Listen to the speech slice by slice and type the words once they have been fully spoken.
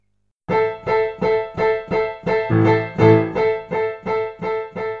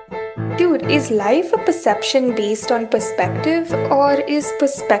Is life a perception based on perspective, or is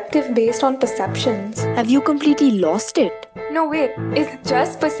perspective based on perceptions? Have you completely lost it? No, wait, it's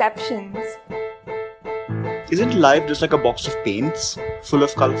just perceptions. Isn't life just like a box of paints, full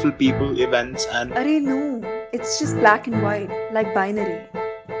of colorful people, events, and Arey no, it's just black and white, like binary.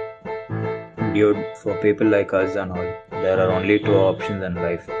 Dude, for people like us and all, there are only two options in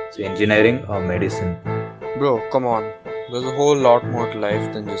life. So engineering or medicine. Bro, come on. There's a whole lot more to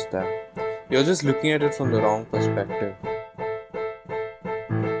life than just that. You're just looking at it from the wrong perspective.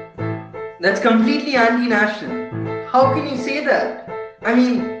 That's completely anti-national. How can you say that? I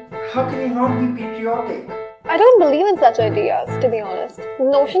mean, how can you not be patriotic? I don't believe in such ideas, to be honest. The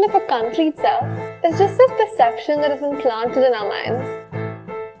notion of a country itself is just this perception that has been planted in our minds.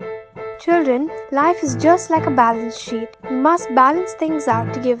 Children, life is just like a balance sheet. You must balance things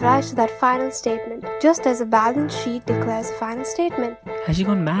out to give rise to that final statement, just as a balance sheet declares a final statement. Has she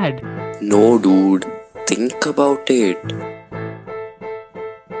gone mad? No, dude. Think about it.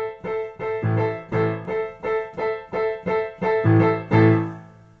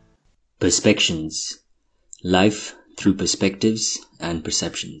 Perspectives. Life through perspectives and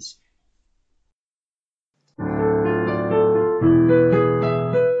perceptions.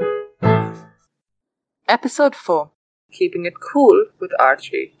 Episode 4. Keeping it cool with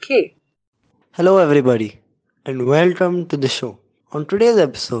RJ K. Hello everybody and welcome to the show. On today's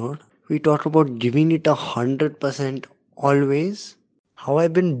episode, we talk about giving it 100% always, how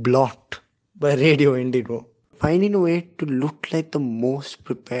I've been blocked by Radio Indigo, finding a way to look like the most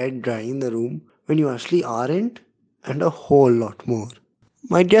prepared guy in the room when you actually aren't, and a whole lot more.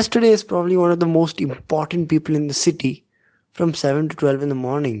 My guest today is probably one of the most important people in the city from 7 to 12 in the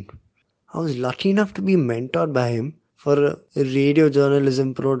morning. I was lucky enough to be mentored by him for a radio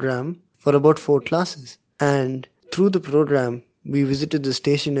journalism program for about 4 classes. And through the program, we visited the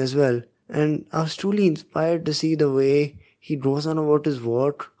station as well. And I was truly inspired to see the way he goes on about his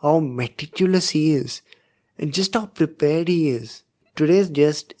work, how meticulous he is, and just how prepared he is. Today's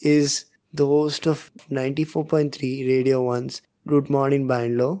guest is the host of 94.3 Radio 1's Good Morning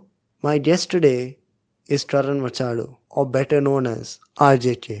Bangalore. My guest today is Karan Machado, or better known as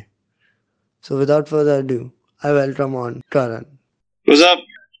RJK. So without further ado, I welcome on Karan. What's up?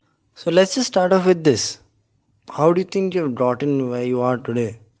 So let's just start off with this. How do you think you've gotten where you are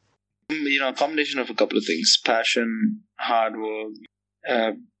today? A combination of a couple of things. Passion, hard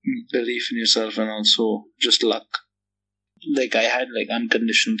work, belief in yourself, and also just luck. I had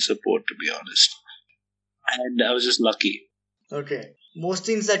unconditional support, to be honest. And I was just lucky. Okay. Most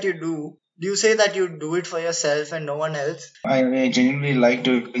things that you do you say that you do it for yourself and no one else? I genuinely like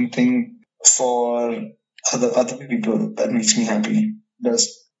doing things for other people. That makes me happy.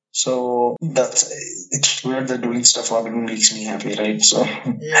 So it's weird that doing stuff for other people makes me happy, right? So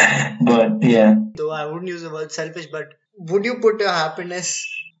yeah. But yeah. Though I wouldn't use the word selfish, but would you put your happiness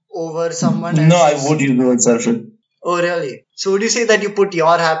over someone else's? No, I would use the word selfish. Oh really? So would you say that you put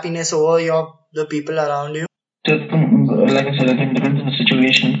your happiness over the people around you? Like I said, I think it depends on the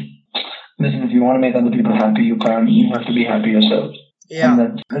situation. Listen, if you want to make other people happy, you can't. You have to be happy yourself.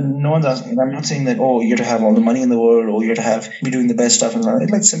 Yeah. And no one's asking. I'm not saying that, you have to have all the money in the world, or you have to be doing the best stuff. And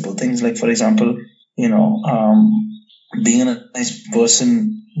like simple things, like for example, being a nice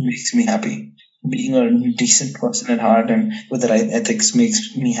person makes me happy. Being a decent person at heart and with the right ethics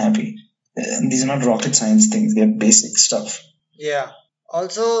makes me happy. And these are not rocket science things. They're basic stuff. Yeah.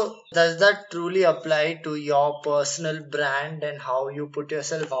 Also, does that truly apply to your personal brand and how you put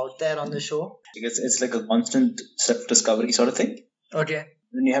yourself out there on the show? It's like a constant self-discovery sort of thing. Okay.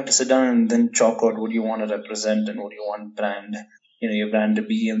 Then you have to sit down and then chalk out what you want to represent and what you want your brand to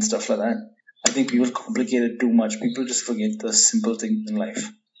be and stuff like that. I think people complicate it too much. People just forget the simple things in life.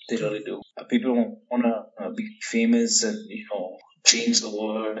 They really do. People want to be famous and, change the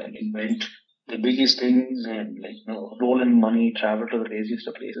world and invent the biggest things and roll in money, travel to the laziest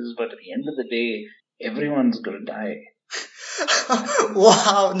of places. But at the end of the day, everyone's going to die.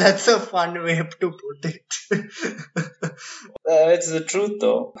 Wow, that's a fun way to put it. It's the truth,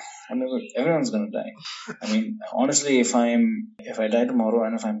 though. Everyone's gonna die. I mean, honestly, if I die tomorrow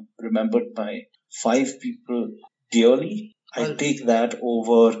and if I'm remembered by 5 people dearly, I take that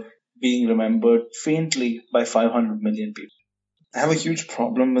over being remembered faintly by 500 million people. I have a huge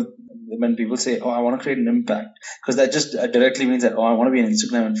problem with when people say, I want to create an impact. Because that just directly means that, I want to be an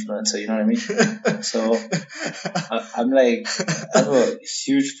Instagram influencer, you know what I mean? So, I'm like, I have a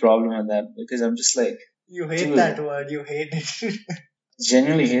huge problem with that because I'm just like... You hate that word, you hate it.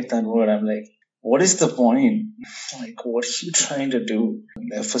 Genuinely hate that word. I'm like, what is the point? Like, what are you trying to do?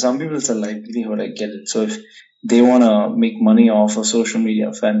 For some people, it's a livelihood, I get it. So if they want to make money off of social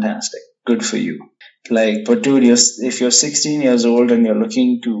media, fantastic. good for you. Like, but dude, if you're 16 years old and you're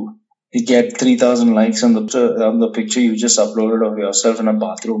looking to get 3,000 likes on the picture you just uploaded of yourself in a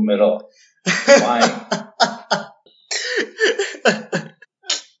bathroom mirror, why?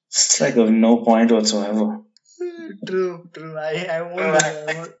 It's like of no point whatsoever. True.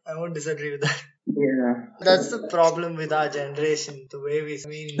 I won't disagree with that. Yeah. That's the problem with our generation. The way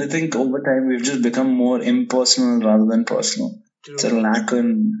I think over time we've just become more impersonal rather than personal. It's a lack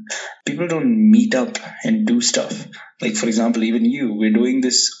in people don't meet up and do stuff. Like, for example, even you, we're doing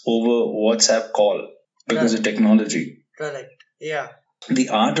this over WhatsApp call because of technology. Correct. Yeah. The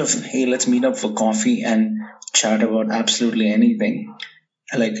art of, hey, let's meet up for coffee and chat about absolutely anything.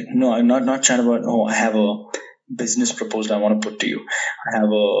 Like, no, I'm not chat about, oh, I have a business proposal I want to put to you. I have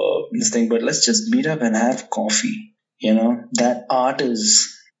this thing, but let's just meet up and have coffee. You know, that art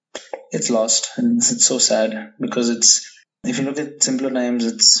it's lost. And it's so sad because if you look at simpler times,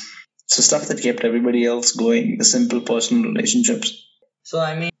 it's the stuff that kept everybody else going, the simple personal relationships. So,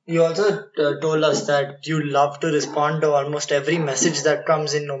 I mean, you also told us that you love to respond to almost every message that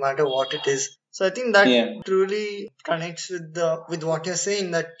comes in, no matter what it is. So, I think that truly connects with what you're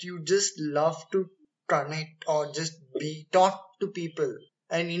saying, that you just love to connect or just talk to people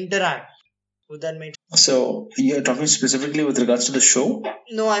and interact. Would that make sense? So, you're talking specifically with regards to the show?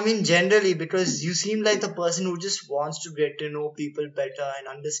 No, I mean generally, because you seem like the person who just wants to get to know people better and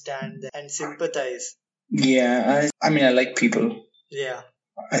understand them and sympathize. Yeah, I mean, I like people. Yeah.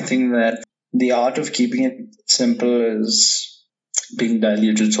 I think that the art of keeping it simple is being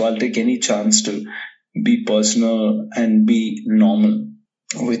diluted. So I'll take any chance to be personal and be normal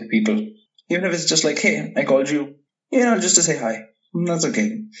with people. Even if it's just like, hey, I called you, just to say hi. That's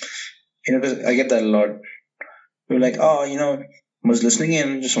okay. Because I get that a lot. You're like, oh, was listening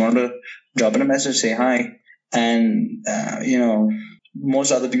in, just wanted to drop in a message, say hi. And,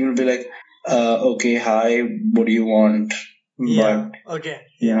 most other people will be like, okay, hi, what do you want? Yeah. But, okay.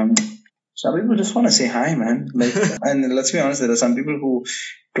 Some people just want to say hi, man. Like, and let's be honest, there are some people who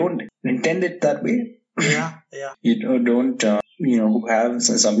don't intend it that way. Yeah. Who have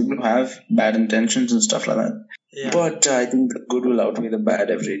some people who have bad intentions and stuff like that. Yeah. But I think the good will outweigh the bad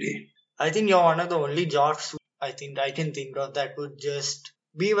every day. I think you're one of the only jocks who I think I can think of that would just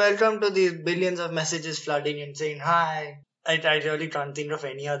be welcome to these billions of messages flooding and saying hi. I really can't think of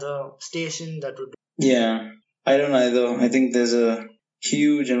any other station that would. Yeah. I don't either. I think there's a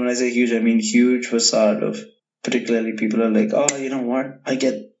huge, and when I say huge, I mean huge facade of particularly people are like, oh, you know what? I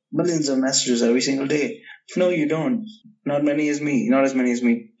get millions of messages every single day. No, you don't. Not as many as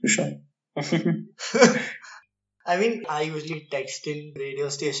me, for sure. I mean, I usually text in radio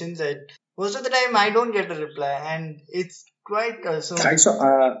stations and most of the time I don't get a reply and it's quite so. I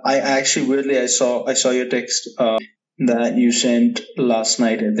saw your text that you sent last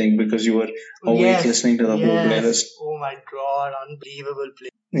night, I think, because you were awake listening to the whole playlist. Oh my god, unbelievable play.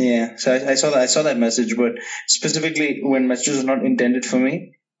 Yeah, so I saw that message, but specifically when messages are not intended for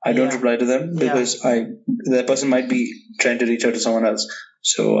me, I don't reply to them because that person might be trying to reach out to someone else.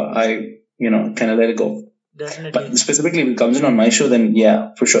 So I, kind of let it go. Definitely. But specifically if it comes in on my show, then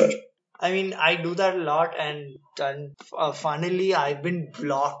yeah, for sure. I mean, I do that a lot and funnily, I've been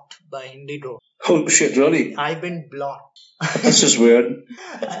blocked by Indigo. Oh shit, really? I've been blocked. That's just weird.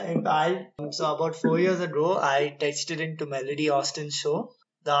 So about 4 years ago, I texted into Melody Austin's show,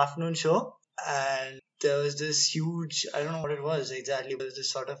 the afternoon show, and there was this huge, I don't know what it was exactly, but it was this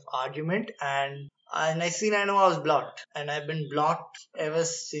sort of argument and next thing I know, I was blocked and I've been blocked ever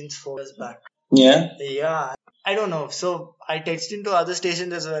since 4 years back. Yeah? Yeah. I don't know. So I text into other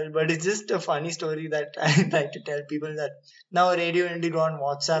stations as well, but it's just a funny story that I like to tell people that now Radio Indigo on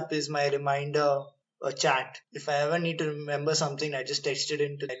WhatsApp is my reminder chat. If I ever need to remember something, I just text it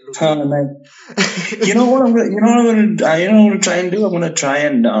into that group. Oh, nice. You know what I'm gonna try and do? I'm gonna try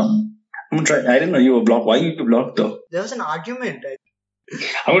and I didn't know you were blocked. Why are you blocked though? There was an argument.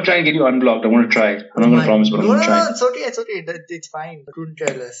 I'm gonna try and get you unblocked. I want to try. I'm not gonna promise, but I'm gonna try. No, it's okay. It's fine. Couldn't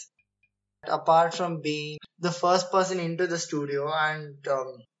tell us. Apart from being the first person into the studio and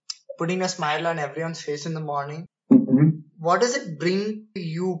putting a smile on everyone's face in the morning, what does it bring to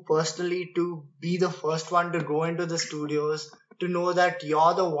you personally to be the first one to go into the studios, to know that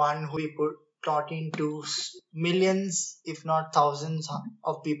you're the one who we put talking to millions, if not thousands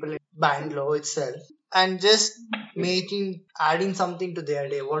of people in Bangalore itself, and just adding something to their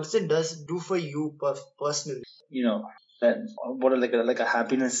day? What does it do for you personally? That what like a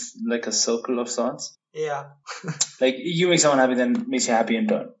happiness, like a circle of sorts. Yeah. Like you make someone happy, then makes you happy in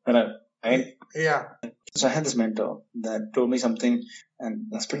turn. Right? Yeah. So I had this mentor that told me something,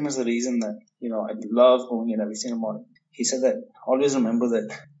 and that's pretty much the reason that I love going in every single morning. he said that always remember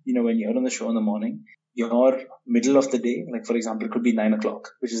that, when you're on the show in the morning, your middle of the day, like for example, it could be 9 o'clock,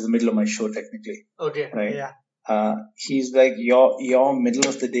 which is the middle of my show technically, Okay. right? Yeah. He's like, your middle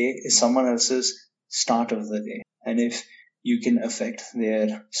of the day is someone else's start of the day. And if you can affect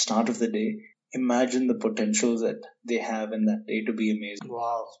their start of the day, imagine the potential that they have in that day to be amazing.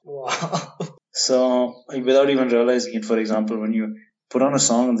 Wow. Wow. So, without even realizing it, for example, when you put on a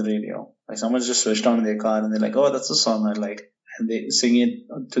song on the radio, like someone's just switched on in their car and they're like, oh, that's a song I like. And they sing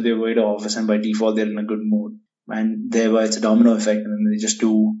it to their way to office, and by default, they're in a good mood. And thereby, it's a domino effect, and then they just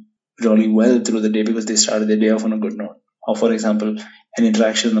do really well through the day because they started their day off on a good note. Or, for example, an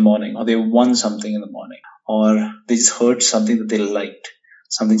interaction in the morning, or they won something in the morning, or they just heard something that they liked,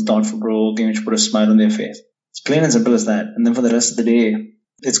 something thoughtful, provoking, which put a smile on their face. It's plain and simple as that. And then for the rest of the day,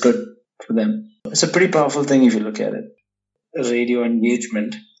 it's good for them. It's a pretty powerful thing if you look at it. Radio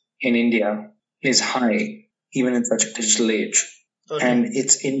engagement in India is high, even in such a digital age. Okay. And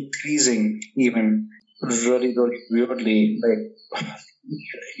it's increasing even really, really weirdly. Like,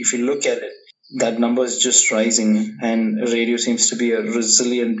 if you look at it, that number is just rising, and radio seems to be a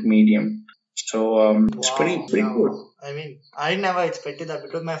resilient medium. So it's pretty good. I mean, I never expected that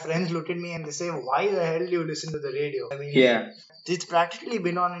because my friends look at me and they say, why the hell do you listen to the radio? I mean, Yeah. It's practically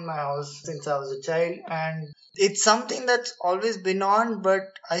been on in my house since I was a child, and it's something that's always been on, but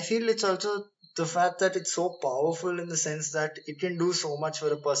I feel it's also the fact that it's so powerful in the sense that it can do so much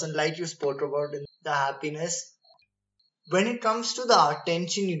for a person, like you spoke about in the happiness. When it comes to the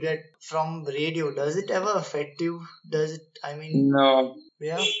attention you get from radio, does it ever affect you? Does it, I mean, No,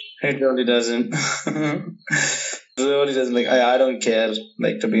 yeah? it really doesn't. It really doesn't. Like, I don't care.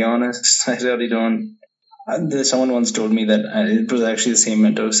 Like, to be honest, I really don't. Someone once told me that it was actually the same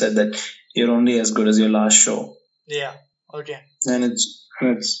mentor who said that you're only as good as your last show. Yeah, okay. And it's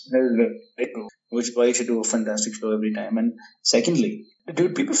very true, which is why you should do a fantastic show every time. And secondly,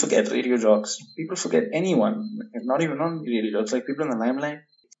 dude, people forget radio jocks. People forget anyone, not even on radio jocks, like people in the limelight.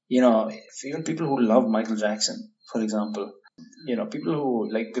 Even people who love Michael Jackson, for example. People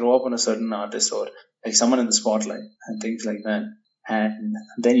who like grow up on a certain artist or like someone in the spotlight and things like that. And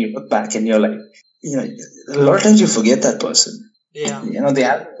then you look back and you're like, a lot of times you forget that person. Yeah. They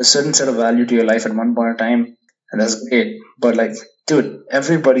have a certain set of value to your life at one point in time, and that's great. But like, dude,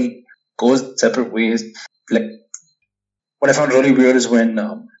 everybody goes separate ways. Like, what I found really weird is when,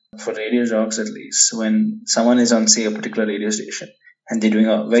 for radio jocks at least, when someone is on, say, a particular radio station and they're doing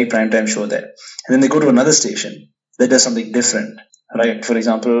a very primetime show there, and then they go to another station that does something different, right? For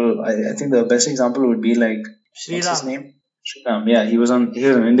example, I think the best example would be like, what's his name? Sriram. Yeah, he was on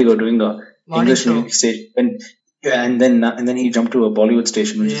Indigo doing the Morning English show. music station, and then he jumped to a Bollywood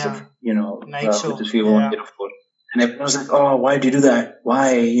station, which Yeah. is Night show. which is Fever 104. And everyone was like, "Oh, why did you do that?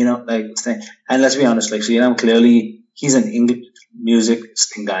 Why?" Like this thing. And let's be honest, like Sriram clearly he's an English music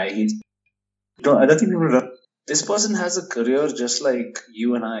guy. I don't think people know. This person has a career just like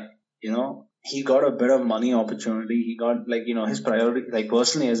you and I. He got a bit of money opportunity. He got his priority, like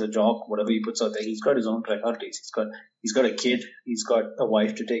personally as a job, whatever he puts out there, he's got his own priorities. He's got a kid, he's got a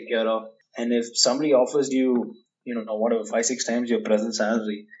wife to take care of. And if somebody offers you, whatever, 5-6 times your present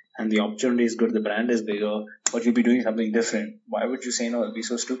salary and the opportunity is good, the brand is bigger, but you'll be doing something different, why would you say no? It'd be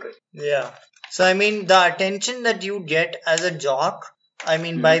so stupid. Yeah. So, I mean, the attention that you get as a jock, I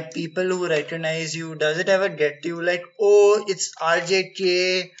mean, by people who recognize you, does it ever get to you like, oh, it's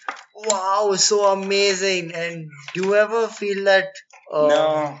RJK, wow, so amazing? And do you ever feel that?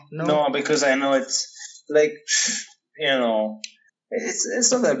 No, because I know it's like,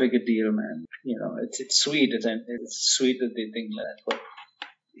 it's not that big a deal, man. It's sweet. It's sweet that they think like that, but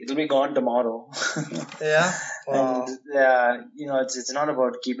it'll be gone tomorrow. Yeah. Wow. And it's not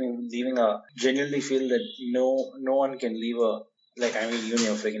about leaving genuinely feel that no one can leave you and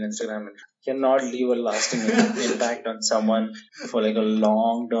your freaking Instagram and cannot leave a lasting impact on someone for like a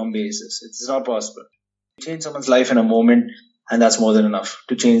long term basis. It's not possible. You change someone's life in a moment, and that's more than enough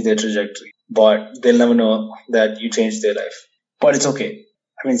to change their trajectory. But they'll never know that you changed their life. But it's okay.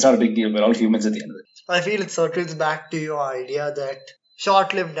 I mean, it's not a big deal. We're all humans at the end of it. I feel it circles back to your idea that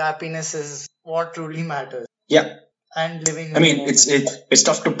short-lived happiness is what truly matters. Yeah. And living. I mean, it's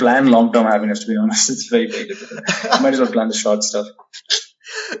tough to plan long-term happiness, to be honest. It's very, very difficult. You might as well plan the short stuff.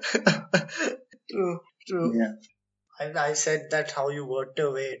 True. Yeah. I said that how you worked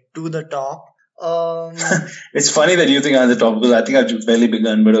your way to the top. It's funny that you think I'm the top because I think I've barely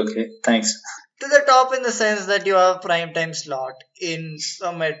begun, but okay. Thanks. To the top in the sense that you have a prime time slot in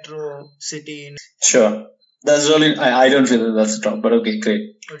a metro city. Sure. That's really, I don't feel that that's the top, but okay,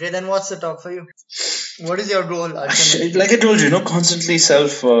 great. Okay, then what's the top for you? What is your goal ultimately? Like I told you, constantly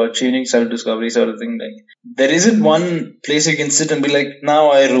self-changing, self-discovery sort of thing. Like there isn't one place you can sit and be like,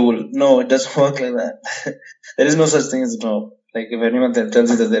 now I rule. No, it doesn't work like that. There is no such thing as a top. Like if anyone tells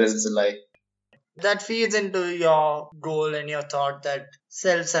you that there is, it's a lie. That feeds into your goal and your thought that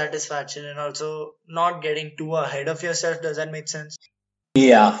self-satisfaction and also not getting too ahead of yourself. Does that make sense?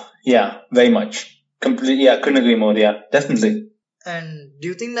 Yeah, very much. Completely, yeah, couldn't agree more. Yeah, definitely. And do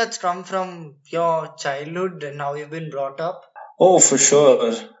you think that's come from your childhood and how you've been brought up? Oh, for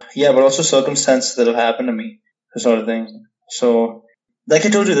sure. Yeah, but also circumstances that have happened to me, that sort of thing. So, like I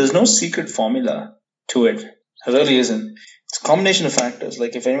told you, there's no secret formula to it. There really isn't. It's a combination of factors.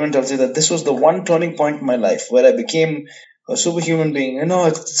 Like if anyone tells you that this was the one turning point in my life where I became a superhuman being, it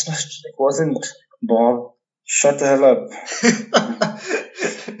wasn't, Bob. Shut the hell up.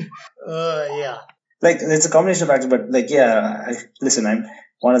 Yeah. Like it's a combination of factors, but like listen, I'm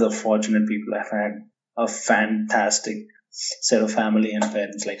one of the fortunate people. I've had a fantastic set of family and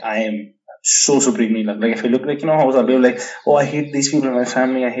parents. Like I am so supremely lucky. Like if you look like how some people like, oh, I hate these people in my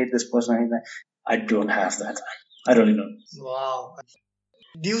family, I hate this person, I hate that. I don't have that. I really don't. Wow.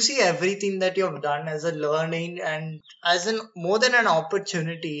 Do you see everything that you have done as a learning and as an more than an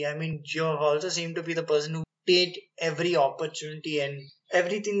opportunity? I mean, you also seem to be the person who take every opportunity and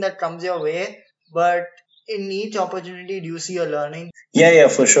everything that comes your way. But in each opportunity, do you see a learning? Yeah,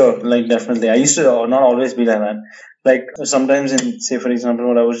 for sure. Like definitely. I used to not always be like that. Like sometimes in, say for example,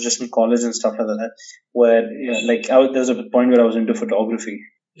 when I was just in college and stuff like that, where there was a point where I was into photography.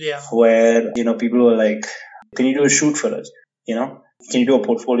 Yeah. Where people were like, "Can you do a shoot for us? Can you do a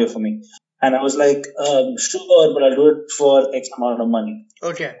portfolio for me?" And I was like, "Sure, but I'll do it for X amount of money."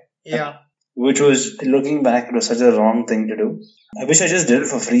 Okay. Yeah. Which was, looking back, it was such a wrong thing to do. I wish I just did it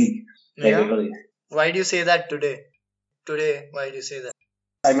for free. Like, Yeah. really. Why do you say that today? Why do you say that?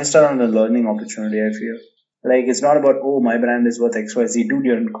 I missed out on the learning opportunity, I feel. Like, it's not about, oh, my brand is worth XYZ. Dude,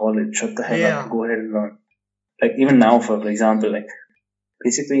 you're in college. Shut the hell Yeah. up. Go ahead and learn. Like, even now, for example, like,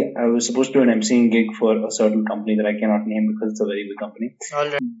 basically, I was supposed to do an MCing gig for a certain company that I cannot name because it's a very big company. All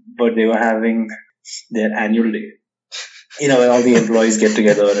right. But they were having their annual day. Where all the employees get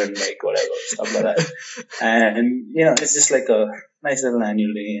together and like whatever, stuff like that. And, it's just like a nice little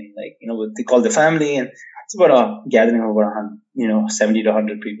annual day. And like, they call the family and it's about a gathering of about 70 to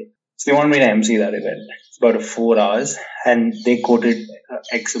 100 people. So they wanted me to MC that event. It's about 4 hours and they quoted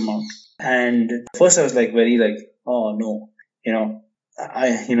X amount. And first I was like very like, oh no,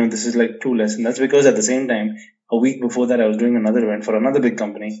 this is like too less. And that's because at the same time, a week before that, I was doing another event for another big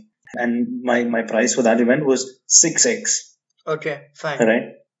company. And my price for that event was 6x. Okay, fine. Right?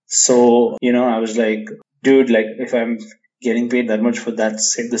 So, I was like, dude, like if I'm getting paid that much for that,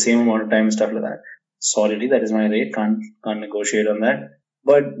 the same amount of time and stuff like that, sorry, that is my rate. Can't negotiate on that.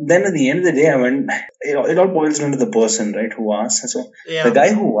 But then at the end of the day, I went, it all boils down to the person, right, who asked. So the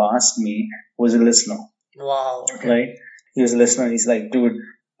guy who asked me was a listener. Wow. Okay. Right? He was a listener. He's like, dude,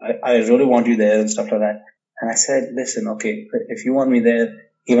 I really want you there and stuff like that. And I said, listen, okay, if you want me there,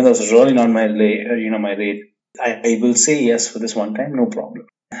 even though it's really not my rate, I will say yes for this one time, no problem.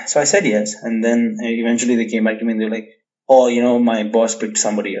 So I said yes. And then eventually they came back to me and they're like, oh, my boss picked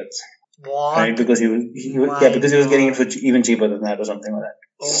somebody else. What? Right? Because he was getting it for even cheaper than that or something like that.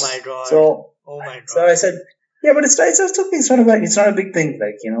 Oh my god. So I said, yeah, but it's okay. It's not a big thing.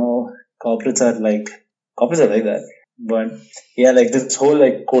 Like, corporates are like that. But yeah, like this whole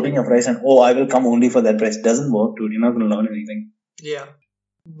like quoting a price and I will come only for that price doesn't work, dude. You're not going to learn anything. Yeah.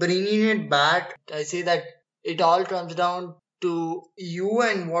 Bringing it back, I say that it all comes down to you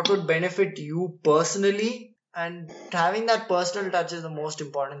and what would benefit you personally, and having that personal touch is the most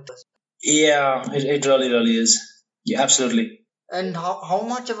important thing. Yeah, it really is. Yeah, absolutely. And how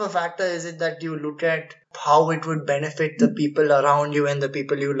much of a factor is it that you look at how it would benefit the people around you and the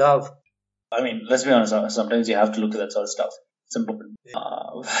people you love? I mean, let's be honest, sometimes you have to look at that sort of stuff. It's important.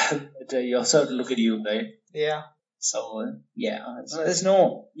 You also have to look at you, right? Yeah. So, there's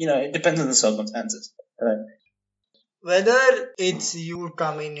no, it depends on the circumstances, right? Whether it's you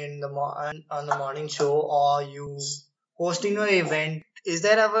coming in on the morning show or you hosting an event, is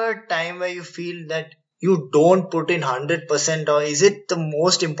there ever a time where you feel that you don't put in 100%, or is it the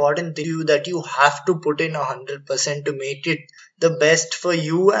most important thing to you that you have to put in 100% to make it the best for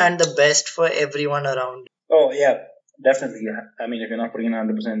you and the best for everyone around? Oh, yeah, definitely. Yeah. I mean, if you're not putting in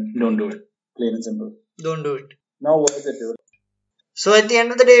 100%, don't do it. Plain and simple. Don't do it. No worth it, dude. So at the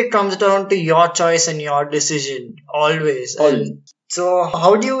end of the day, it comes down to your choice and your decision, always. And so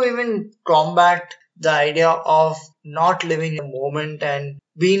how do you even combat the idea of not living in the moment and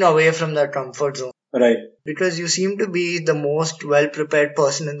being away from that comfort zone? Right. Because you seem to be the most well prepared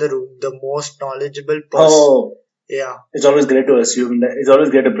person in the room, the most knowledgeable person. Oh, Yeah. it's always great to assume that. It's always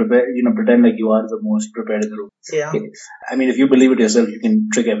great to pretend like you are the most prepared in the room. Yeah. I mean, if you believe it yourself, you can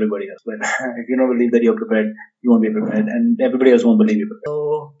trick everybody else. But if you don't believe that you're prepared, you won't be prepared, and everybody else won't believe you prepared.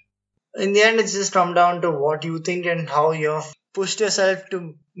 So, in the end, it's just come down to what you think and how you've pushed yourself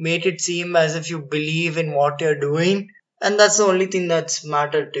to make it seem as if you believe in what you're doing. And that's the only thing that's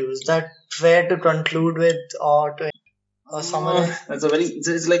mattered to you. Is that fair to conclude with or to summarize? That's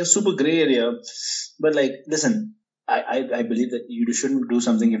it's like a super gray area. But like, listen, I believe that you shouldn't do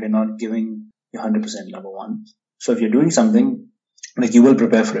something if you're not giving your 100%, number one. So if you're doing something, like you will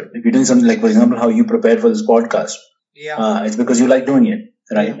prepare for it. If you're doing something like, for example, how you prepared for this podcast, it's because you like doing it,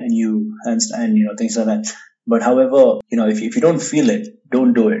 right? Yeah. And you understand, things like that. But however, if you don't feel it,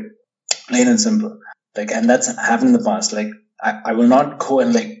 don't do it. Plain and simple. Like, and that's happened in the past. Like, I will not go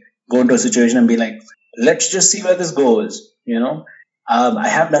and like go into a situation and be like, let's just see where this goes. I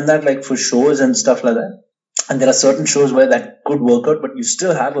have done that like for shows and stuff like that. And there are certain shows where that could work out, but you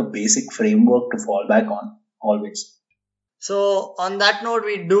still have a basic framework to fall back on always. So, on that note,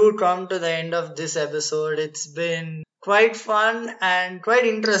 we do come to the end of this episode. It's been quite fun and quite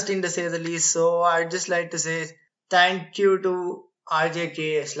interesting to say the least. So, I'd just like to say thank you to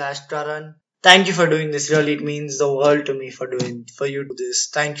RJK/Karan. Thank you for doing this. Really, it means the world to me for you to do this.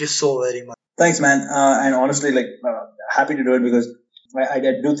 Thank you so very much. Thanks, man. And honestly, like, happy to do it because I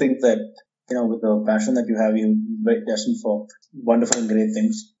do think that, with the passion that you have, you're very destined for wonderful and great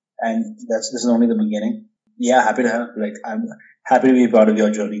things. And this is only the beginning. Yeah, happy to help. Like, I'm happy to be part of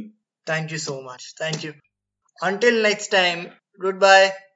your journey. Thank you so much. Thank you. Until next time, goodbye.